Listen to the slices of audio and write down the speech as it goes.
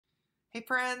Hey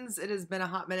friends, it has been a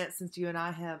hot minute since you and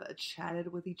I have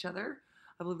chatted with each other.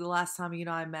 I believe the last time you and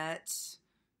I met,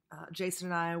 Jason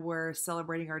and I were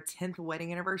celebrating our 10th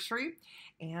wedding anniversary,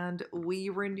 and we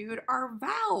renewed our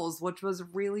vows, which was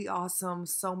really awesome,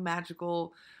 so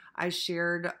magical. I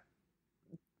shared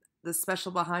the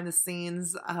special behind the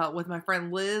scenes with my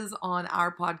friend Liz on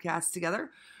our podcast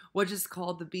together, which is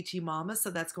called The Beachy Mama. So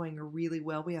that's going really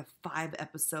well. We have 5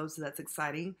 episodes, so that's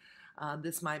exciting.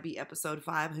 This might be episode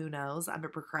 5. Who knows? I'm a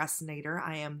procrastinator.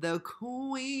 I am the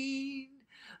queen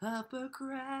of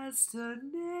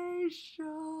procrastination.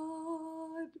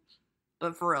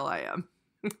 But for real, I am.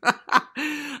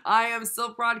 I am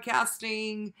still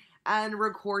broadcasting and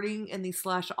recording in the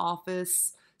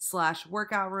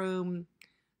 /office/workout room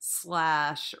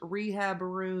 / rehab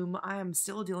room. I am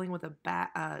still dealing with a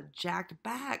jacked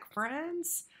back,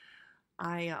 friends.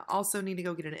 I also need to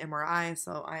go get an MRI,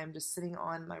 so I am just sitting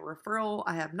on my referral.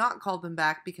 I have not called them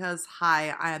back because,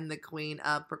 hi, I am the queen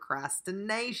of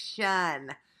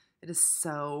procrastination. It is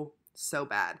so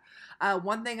bad.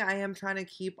 One thing I am trying to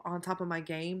keep on top of my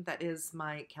game, that is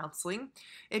my counseling.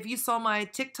 If you saw my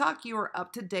TikTok, you are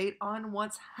up to date on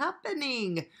what's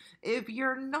happening. If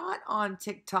you're not on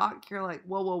TikTok, you're like,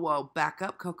 whoa, back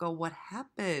up, Coco, what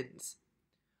happened?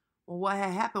 Well, what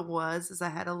had happened is I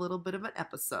had a little bit of an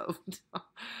episode.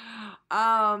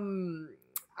 I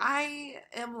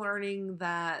am learning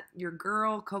that your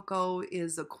girl, Coco,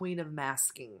 is a queen of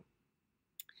masking.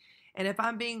 And if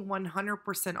I'm being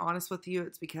 100% honest with you,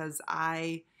 it's because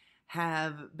I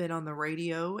have been on the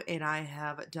radio and I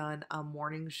have done a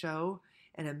morning show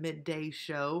and a midday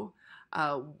show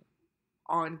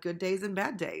on good days and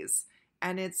bad days.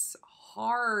 And it's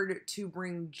hard to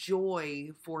bring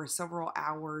joy for several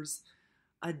hours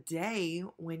a day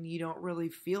when you don't really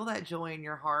feel that joy in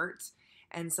your heart.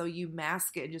 And so you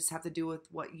mask it and just have to do with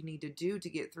what you need to do to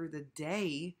get through the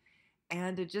day.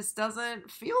 And it just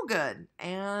doesn't feel good.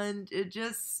 And it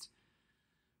just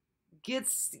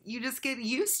you just get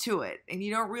used to it. And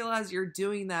you don't realize you're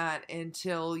doing that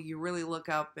until you really look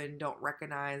up and don't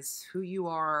recognize who you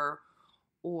are,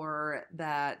 or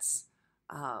that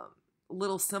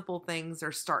little simple things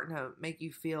are starting to make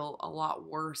you feel a lot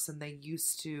worse than they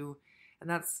used to. And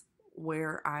that's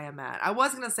where I am at. I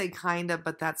was going to say kind of,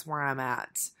 but that's where I'm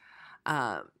at.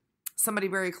 Somebody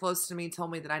very close to me told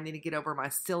me that I need to get over my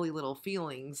silly little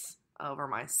feelings, over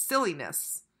my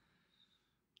silliness.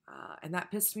 And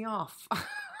that pissed me off.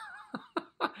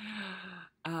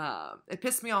 It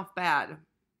pissed me off bad.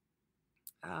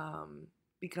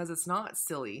 Because it's not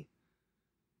silly.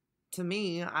 To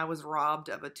me, I was robbed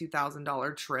of a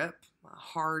 $2,000 trip, a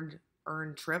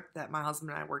hard-earned trip that my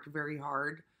husband and I worked very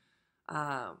hard.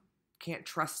 Can't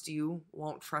trust you,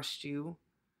 won't trust you.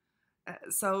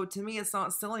 So to me, it's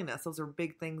not silliness. Those are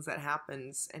big things that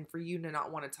happens. And for you to not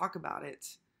want to talk about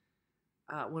it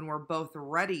when we're both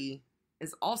ready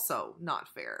is also not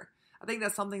fair. I think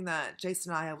that's something that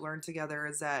Jason and I have learned together,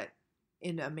 is that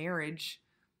in a marriage,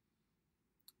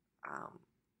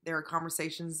 there are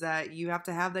conversations that you have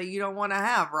to have that you don't want to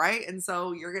have, right? And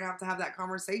so you're going to have that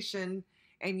conversation,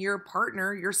 and your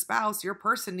partner, your spouse, your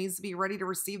person needs to be ready to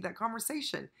receive that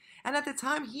conversation. And at the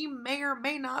time, he may or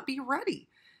may not be ready.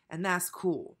 And that's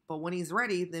cool. But when he's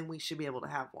ready, then we should be able to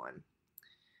have one.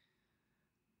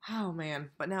 Oh,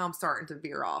 man. But now I'm starting to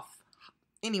veer off.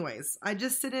 Anyways, I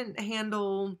just didn't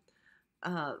handle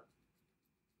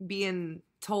being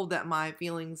told that my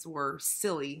feelings were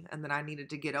silly and that I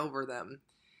needed to get over them.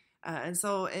 And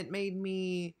so it made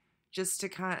me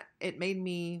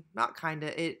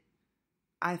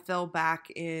I fell back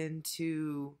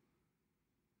into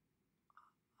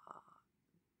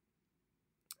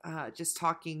just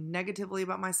talking negatively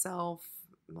about myself,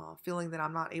 feeling that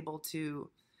I'm not able to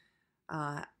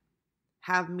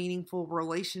have meaningful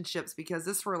relationships, because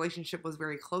this relationship was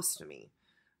very close to me,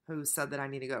 who said that I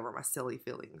need to go over my silly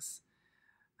feelings.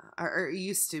 Or it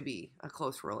used to be a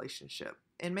close relationship,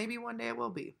 and maybe one day it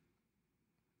will be.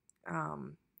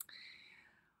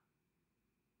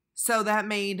 So that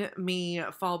made me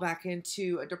fall back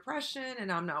into a depression,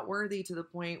 and I'm not worthy, to the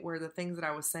point where the things that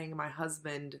I was saying to my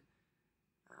husband,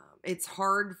 it's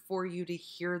hard for you to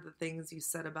hear the things you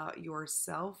said about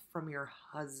yourself from your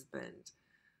husband.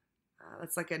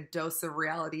 That's like a dose of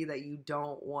reality that you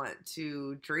don't want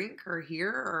to drink or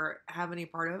hear or have any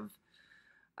part of.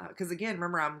 Because again,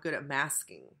 remember, I'm good at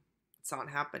masking. It's not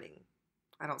happening.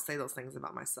 I don't say those things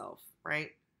about myself,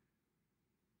 right?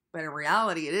 But in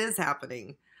reality, it is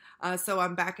happening. So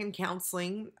I'm back in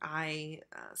counseling. I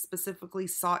specifically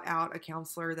sought out a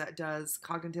counselor that does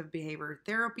cognitive behavior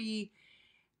therapy,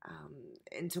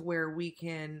 into where we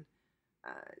can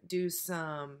do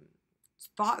some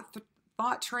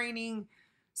thought training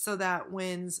so that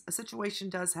when a situation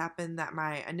does happen, that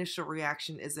my initial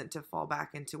reaction isn't to fall back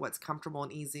into what's comfortable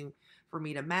and easy for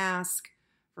me to mask,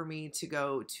 for me to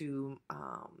go to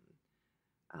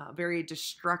a very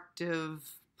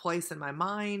destructive place in my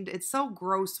mind. It's so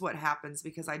gross what happens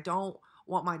because I don't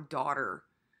want my daughter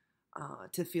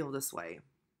to feel this way.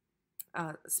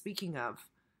 Speaking of,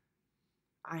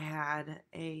 I had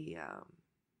a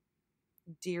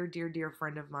dear, dear, dear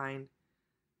friend of mine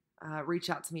reach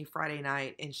out to me Friday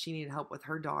night, and she needed help with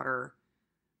her daughter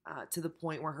to the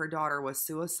point where her daughter was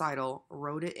suicidal,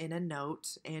 wrote it in a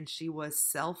note, and she was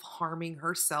self-harming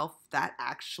herself that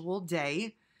actual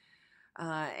day.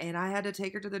 And I had to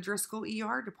take her to the Driscoll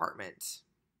ER department.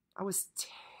 I was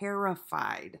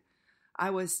terrified.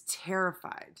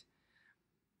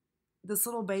 This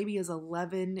little baby is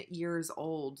 11 years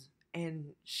old,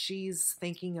 and she's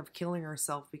thinking of killing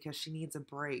herself because she needs a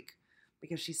break,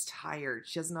 because she's tired.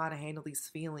 She doesn't know how to handle these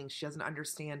feelings. She doesn't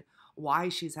understand why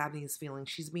she's having these feelings.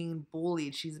 She's being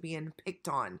bullied. She's being picked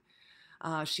on.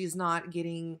 She's not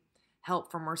getting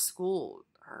help from her school.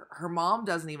 Her mom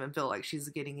doesn't even feel like she's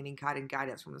getting any kind of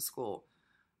guidance from the school.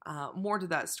 More to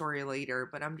that story later,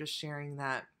 but I'm just sharing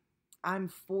that I'm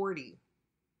 40,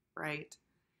 right?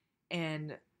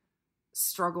 And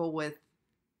struggle with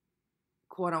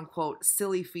quote unquote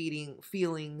silly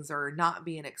feelings or not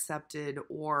being accepted,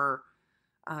 or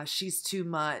she's too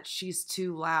much, she's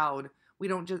too loud, we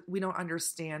don't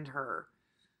understand her,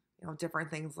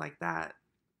 different things like that.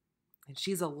 And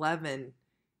she's 11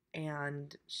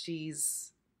 and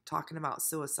she's talking about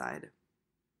suicide.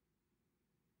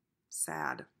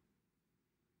 Sad.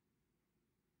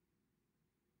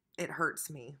 It hurts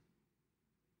me.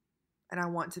 And I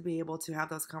want to be able to have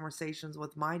those conversations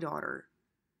with my daughter.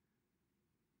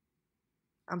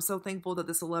 I'm so thankful that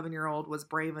this 11-year-old was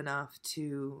brave enough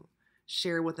to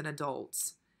share with an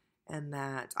adult, and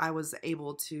that I was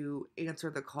able to answer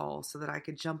the call so that I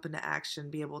could jump into action,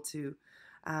 be able to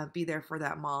be there for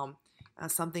that mom.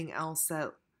 Something else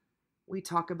that we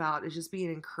talk about is just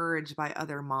being encouraged by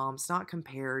other moms, not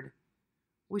compared.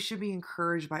 We should be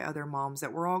encouraged by other moms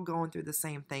that we're all going through the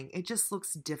same thing. It just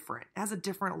looks different. It has a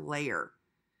different layer.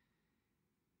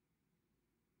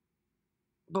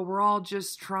 But we're all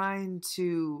just trying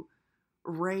to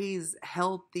raise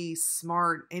healthy,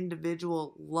 smart,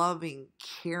 individual, loving,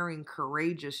 caring,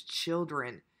 courageous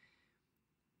children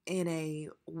in a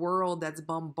world that's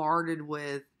bombarded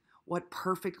with what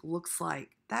perfect looks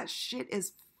like. That shit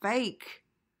is fake.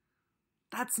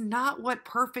 That's not what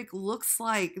perfect looks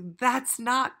like. That's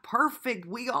not perfect.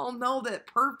 We all know that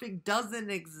perfect doesn't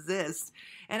exist.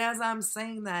 And as I'm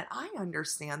saying that, I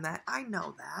understand that. I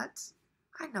know that.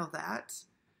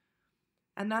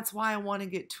 And that's why I want to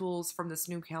get tools from this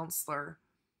new counselor.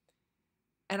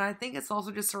 And I think it's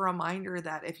also just a reminder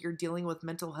that if you're dealing with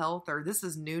mental health, or this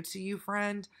is new to you,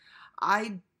 friend,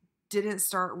 I didn't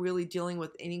start really dealing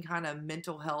with any kind of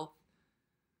mental health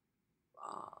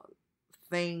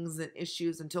things and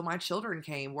issues until my children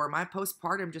came, where my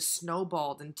postpartum just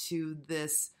snowballed into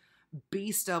this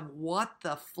beast of what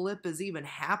the flip is even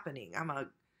happening. I'm a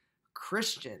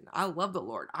Christian. I love the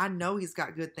Lord. I know He's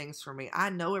got good things for me. I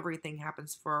know everything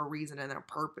happens for a reason and a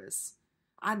purpose.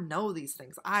 I know these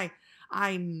things. I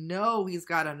know He's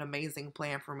got an amazing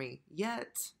plan for me.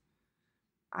 Yet,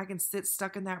 I can sit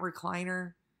stuck in that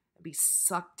recliner and be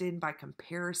sucked in by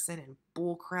comparison and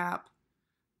bullcrap.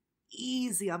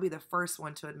 Easy. I'll be the first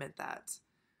one to admit that.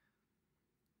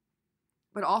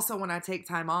 But also when I take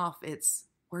time off, it's,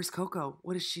 where's Coco?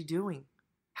 What is she doing?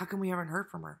 How come we haven't heard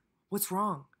from her? What's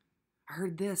wrong? I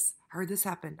heard this. I heard this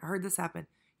happen. I heard this happen.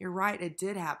 You're right. It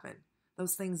did happen.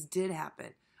 Those things did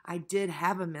happen. I did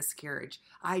have a miscarriage.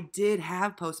 I did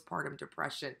have postpartum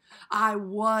depression. I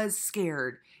was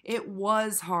scared. It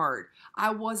was hard.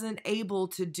 I wasn't able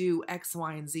to do X,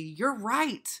 Y, and Z. You're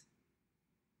right.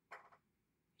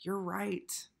 You're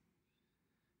right.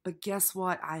 But guess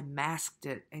what? I masked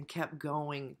it and kept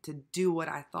going to do what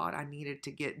I thought I needed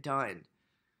to get done.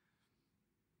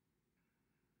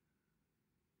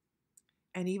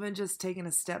 And even just taking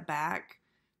a step back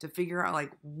to figure out,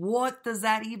 like, what does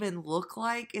that even look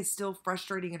like is still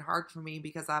frustrating and hard for me,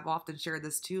 because I've often shared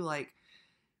this too. Like,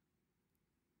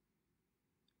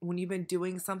 when you've been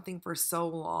doing something for so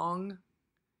long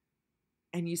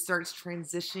and you start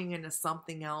transitioning into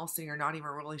something else and you're not even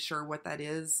really sure what that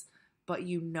is, but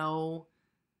you know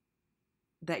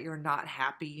that you're not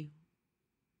happy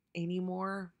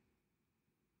anymore.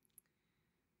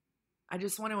 I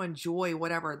just want to enjoy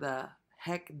whatever the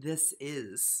heck this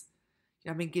is.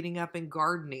 I've been getting up and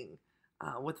gardening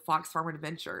with Fox Farm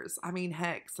Adventures. I mean,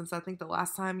 heck, since I think the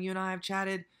last time you and I have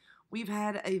chatted, we've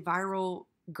had a viral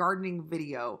gardening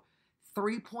video.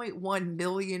 3.1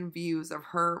 million views of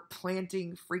her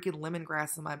planting freaking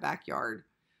lemongrass in my backyard,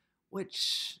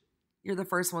 which you're the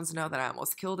first ones to know that I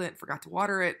almost killed it, forgot to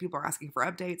water it. People are asking for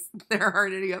updates. There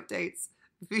aren't any updates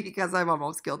because I've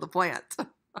almost killed the plant.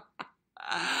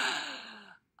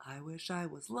 I wish I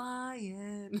was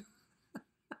lying.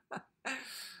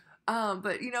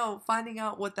 But finding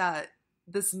out what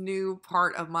this new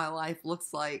part of my life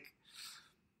looks like,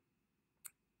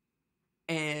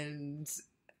 and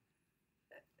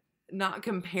not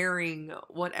comparing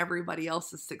what everybody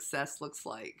else's success looks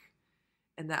like,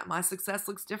 and that my success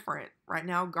looks different. Right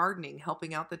now, gardening,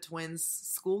 helping out the twins'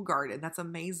 school garden. That's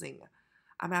amazing.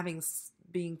 I'm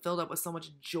being filled up with so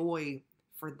much joy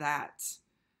for that.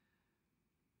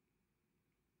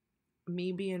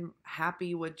 Me being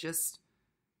happy with just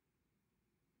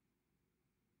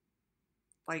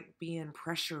like being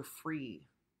pressure free,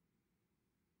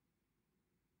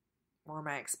 or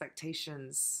my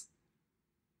expectations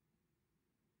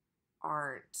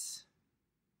aren't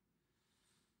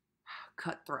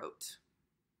cutthroat.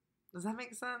 Does that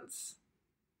make sense?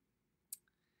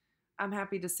 I'm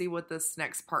happy to see what this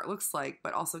next part looks like,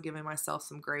 but also giving myself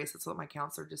some grace. That's what my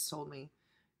counselor just told me.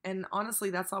 And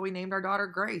honestly, that's why we named our daughter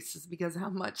Grace, is because how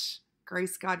much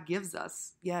grace God gives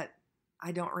us. Yet,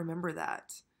 I don't remember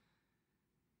that.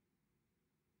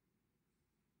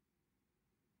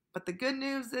 But the good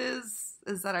news is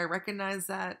that I recognize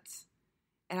that,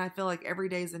 and I feel like every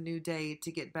day is a new day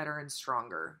to get better and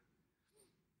stronger.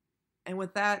 And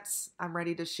with that, I'm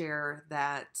ready to share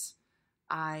that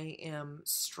I am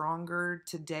stronger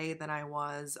today than I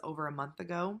was over a month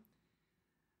ago.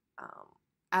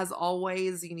 As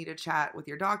always, you need to chat with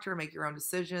your doctor, make your own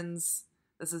decisions.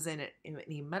 This isn't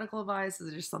any medical advice. This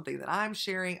is just something that I'm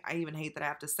sharing. I even hate that I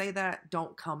have to say that.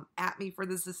 Don't come at me for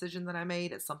this decision that I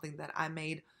made. It's something that I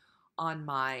made on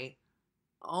my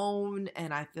own,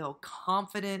 and I feel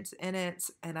confident in it,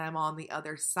 and I'm on the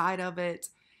other side of it,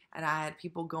 and I had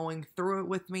people going through it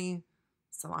with me,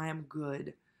 so I am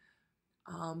good.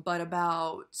 But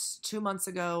about 2 months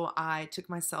ago, I took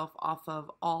myself off of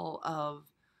all of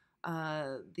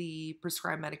the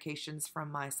prescribed medications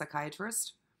from my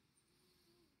psychiatrist.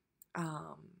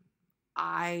 I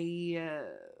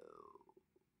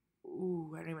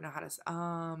don't even know how to.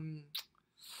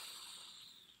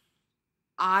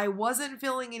 I wasn't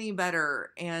feeling any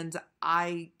better, and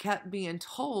I kept being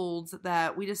told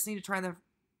that we just need to try to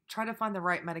find the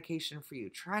right medication for you.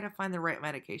 Try to find the right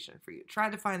medication for you.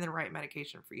 Try to find the right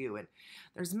medication for you. And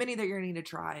there's many that you're going to need to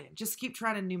try. And just keep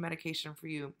trying a new medication for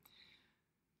you.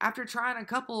 After trying a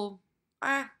couple,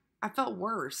 I felt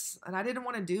worse. And I didn't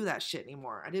want to do that shit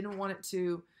anymore. I didn't want it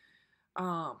to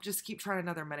just keep trying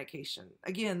another medication.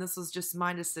 Again, this was just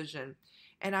my decision.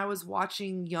 And I was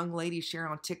watching young ladies share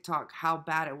on TikTok how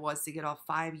bad it was to get off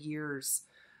 5 years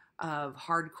of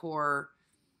hardcore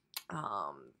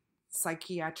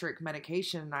psychiatric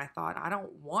medication. And I thought, I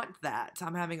don't want that.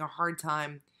 I'm having a hard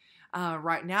time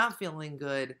right now feeling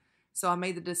good. So I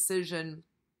made the decision,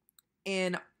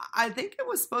 and I think it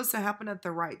was supposed to happen at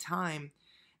the right time.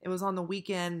 It was on the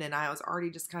weekend, and I was already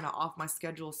just kind of off my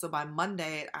schedule. So by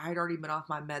Monday, I had already been off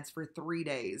my meds for 3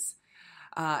 days.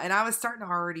 And I was starting to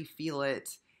already feel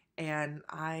it. And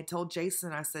I told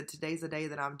Jason, I said, today's the day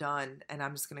that I'm done, and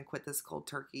I'm just going to quit this cold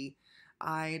turkey.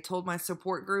 I told my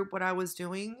support group what I was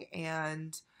doing,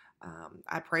 and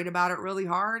I prayed about it really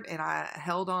hard, and I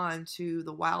held on to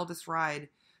the wildest ride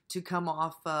to come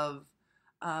off of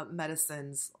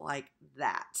medicines like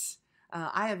that.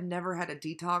 I have never had a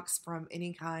detox from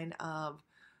any kind of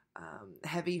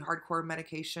heavy, hardcore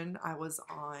medication. I was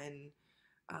on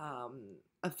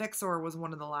Effexor was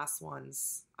one of the last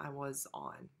ones I was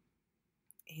on.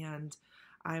 And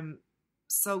I'm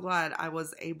so glad I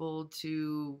was able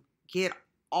to get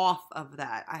off of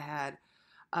that. I had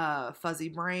fuzzy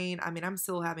brain. I mean, I'm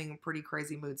still having pretty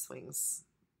crazy mood swings,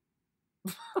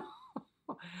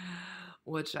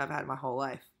 which I've had my whole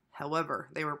life. However,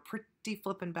 they were pretty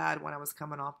flippin' bad when I was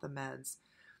coming off the meds.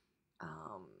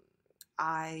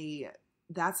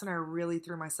 That's when I really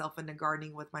threw myself into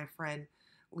gardening with my friend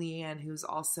Leanne, who's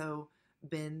also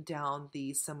been down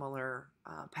the similar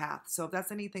path. So if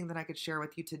that's anything that I could share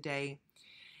with you today,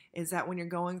 is that when you're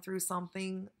going through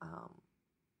something,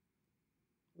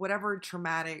 whatever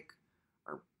traumatic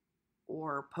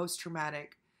or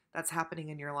post-traumatic that's happening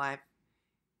in your life,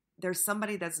 there's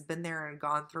somebody that's been there and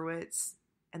gone through it,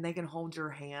 and they can hold your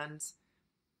hand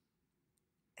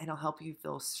and it'll help you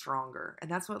feel stronger.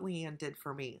 And that's what Leanne did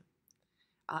for me.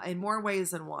 In more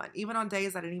ways than one. Even on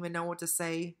days I didn't even know what to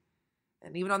say,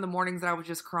 and even on the mornings that I was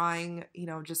just crying,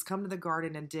 just come to the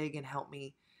garden and dig and help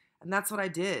me. And that's what I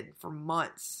did for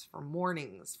months, for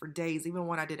mornings, for days, even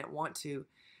when I didn't want to.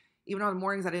 Even on the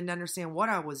mornings I didn't understand what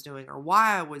I was doing or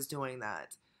why I was doing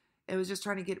that. It was just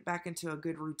trying to get back into a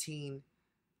good routine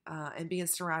and being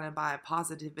surrounded by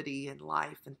positivity and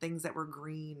life and things that were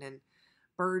green and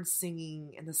birds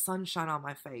singing and the sunshine on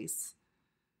my face.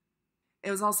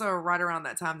 It was also right around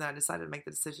that time that I decided to make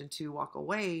the decision to walk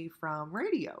away from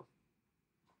radio.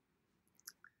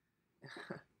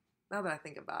 Now that I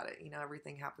think about it,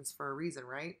 everything happens for a reason,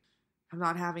 right? I'm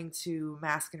not having to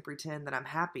mask and pretend that I'm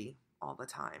happy all the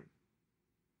time.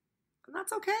 And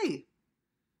that's okay.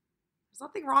 There's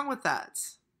nothing wrong with that.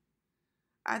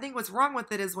 I think what's wrong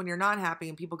with it is when you're not happy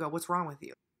and people go, "What's wrong with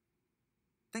you?"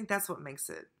 I think that's what makes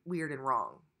it weird and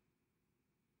wrong.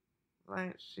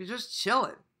 Like, she's just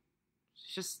chilling.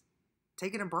 She's just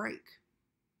taking a break.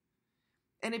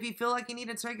 And if you feel like you need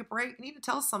to take a break, you need to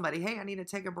tell somebody, "Hey, I need to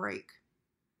take a break."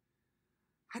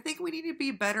 I think we need to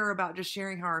be better about just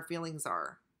sharing how our feelings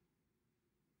are.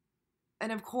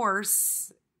 And of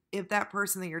course, if that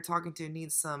person that you're talking to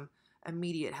needs some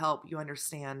immediate help, you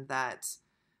understand that,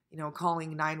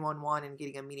 calling 911 and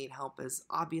getting immediate help is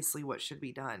obviously what should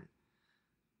be done.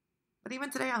 But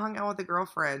even today I hung out with a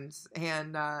girlfriend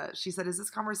and she said, "Is this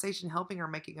conversation helping or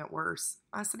making it worse?"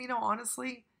 I said,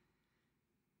 honestly,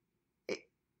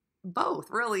 both,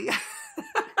 really.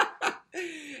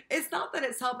 It's not that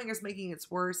it's helping or making it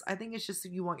worse. I think it's just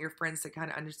you want your friends to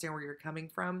kind of understand where you're coming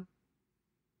from.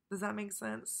 Does that make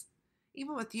sense?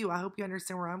 Even with you, I hope you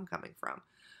understand where I'm coming from.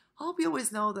 I hope you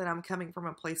always know that I'm coming from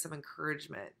a place of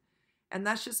encouragement. And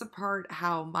that's just a part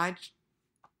how my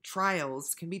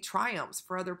trials can be triumphs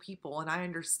for other people. And I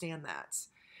understand that.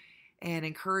 And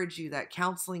encourage you that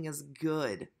counseling is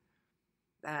good.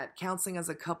 That counseling as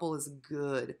a couple is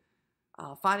good.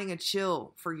 Finding a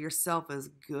chill for yourself is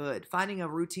good. Finding a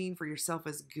routine for yourself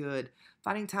is good.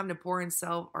 Finding time to pouring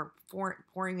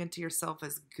into yourself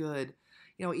is good.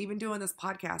 Even doing this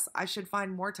podcast, I should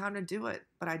find more time to do it,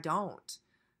 but I don't.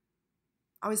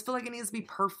 I always feel like it needs to be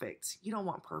perfect. You don't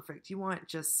want perfect. You want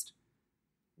just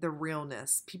the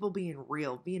realness. People being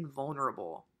real, being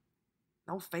vulnerable.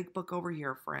 No fake book over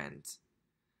here, friend.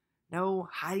 No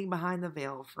hiding behind the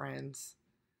veil, friends.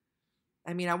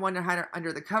 I mean, I want to hide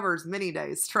under the covers many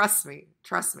days. Trust me.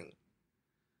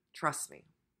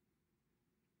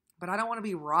 But I don't want to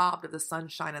be robbed of the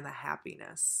sunshine and the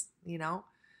happiness,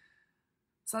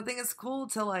 So I think it's cool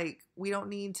to we don't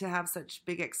need to have such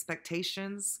big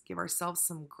expectations. Give ourselves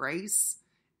some grace.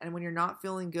 And when you're not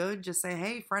feeling good, just say,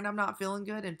 "Hey, friend, I'm not feeling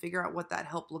good," and figure out what that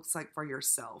help looks like for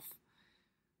yourself.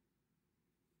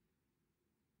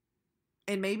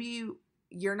 And maybe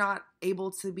you're not able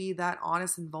to be that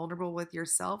honest and vulnerable with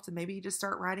yourself, then maybe you just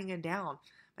start writing it down.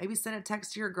 Maybe send a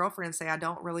text to your girlfriend and say, "I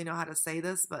don't really know how to say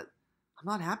this, but I'm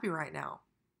not happy right now."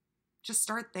 Just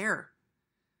start there.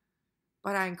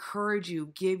 But I encourage you,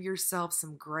 give yourself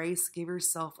some grace, give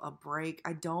yourself a break.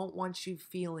 I don't want you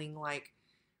feeling like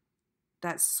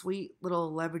that sweet little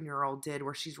 11-year-old did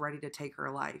where she's ready to take her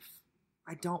life.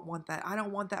 I don't want that. I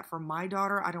don't want that for my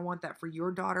daughter. I don't want that for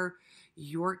your daughter,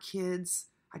 your kids.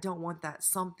 I don't want that.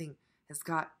 Something has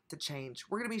got to change.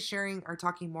 We're going to be sharing or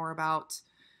talking more about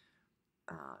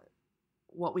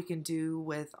what we can do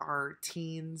with our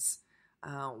teens,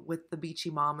 with the Beachy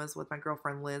Mamas, with my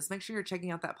girlfriend Liz. Make sure you're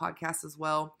checking out that podcast as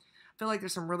well. I feel like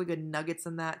there's some really good nuggets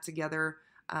in that together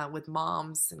with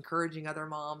moms, encouraging other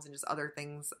moms and just other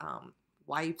things,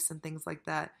 wives and things like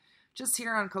that. Just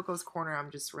here on CoCo's Corner,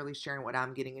 I'm just really sharing what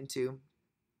I'm getting into.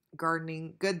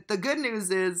 Gardening. Good. The good news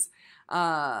is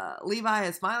Levi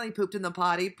has finally pooped in the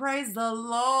potty. Praise the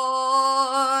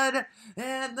Lord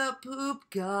and the poop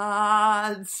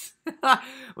gods.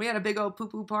 We had a big old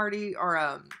poo-poo party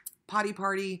or potty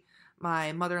party.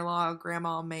 My mother-in-law,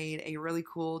 grandma made a really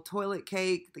cool toilet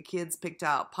cake. The kids picked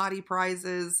out potty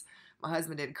prizes. My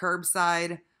husband did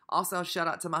curbside. Also, shout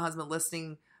out to my husband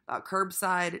listening about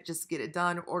curbside. Just get it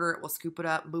done, order it, we'll scoop it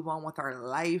up, move on with our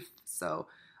life. So,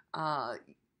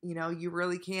 you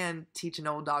really can teach an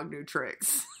old dog new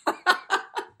tricks.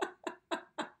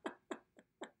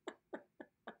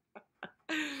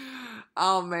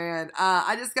 Oh, man.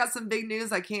 I just got some big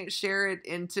news. I can't share it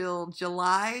until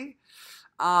July.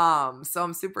 So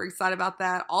I'm super excited about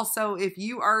that. Also, if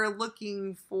you are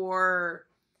looking for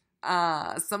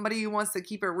somebody who wants to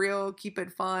keep it real, keep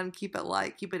it fun, keep it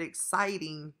light, keep it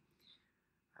exciting,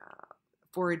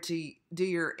 for it to do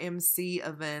your MC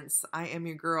events, I am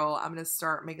your girl. I'm going to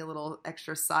start making a little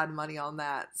extra side money on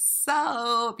that.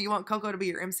 So if you want Coco to be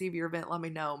your MC of your event, let me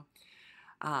know.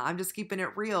 I'm just keeping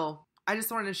it real. I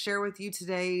just wanted to share with you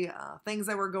today things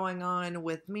that were going on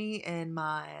with me and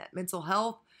my mental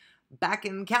health. back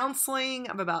in counseling.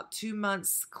 I'm about 2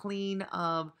 months clean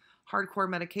of hardcore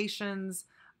medications.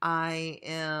 I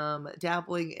am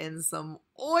dabbling in some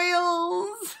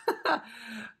oils.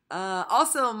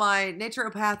 Also, my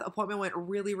naturopath appointment went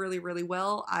really, really, really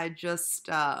well.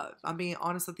 I'm being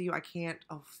honest with you, I can't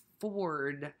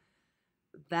afford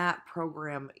that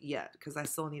program yet because I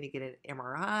still need to get an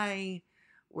MRI.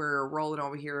 We're rolling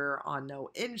over here on no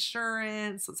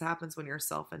insurance. What happens when you're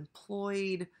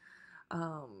self-employed?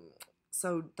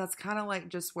 So that's kind of like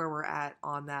just where we're at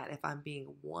on that, if I'm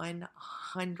being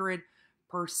 100%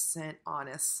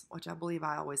 honest, which I believe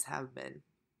I always have been.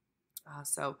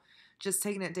 So just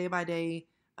taking it day by day,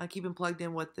 keeping plugged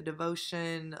in with the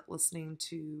devotion, listening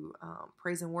to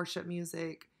praise and worship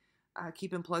music,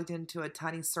 keeping plugged into a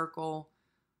tiny circle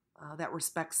that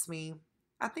respects me.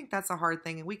 I think that's a hard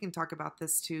thing, and we can talk about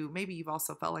this too. Maybe you've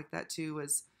also felt like that too,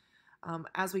 is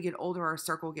as we get older, our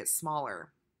circle gets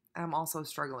smaller. I'm also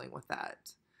struggling with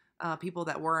that. People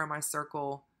that were in my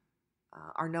circle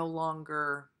are no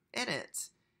longer in it,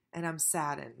 and I'm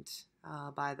saddened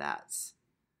by that.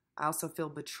 I also feel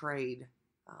betrayed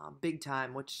big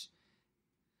time, which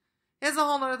is a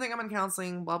whole other thing. I'm in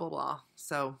counseling, blah, blah, blah.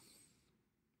 So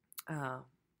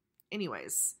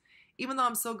anyways, even though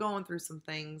I'm still going through some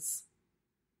things,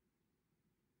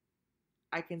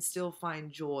 I can still find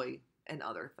joy in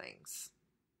other things.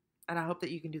 And I hope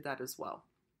that you can do that as well.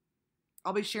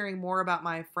 I'll be sharing more about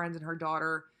my friend and her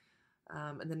daughter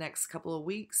in the next couple of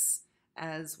weeks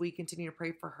as we continue to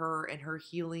pray for her and her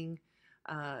healing.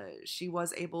 She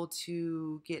was able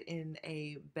to get in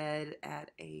a bed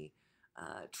at a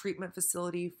treatment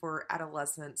facility for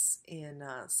adolescents in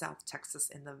South Texas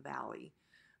in the Valley.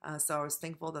 So I was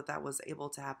thankful that that was able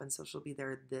to happen. So she'll be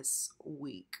there this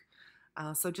week.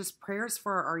 So just prayers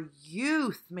for our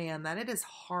youth, man, that it is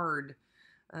hard.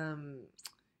 And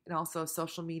also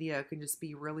social media can just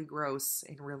be really gross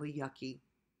and really yucky.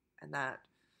 And that,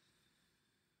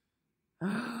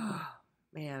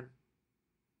 man,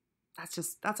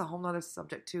 that's a whole nother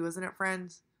subject too, isn't it,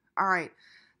 friends? All right.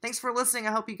 Thanks for listening.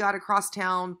 I hope you got across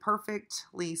town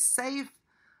perfectly safe.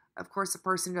 Of course, the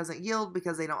person doesn't yield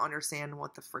because they don't understand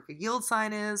what the frick a yield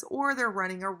sign is, or they're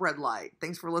running a red light.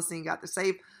 Thanks for listening. Got the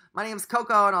safe. My name is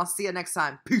Coco, and I'll see you next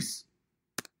time. Peace.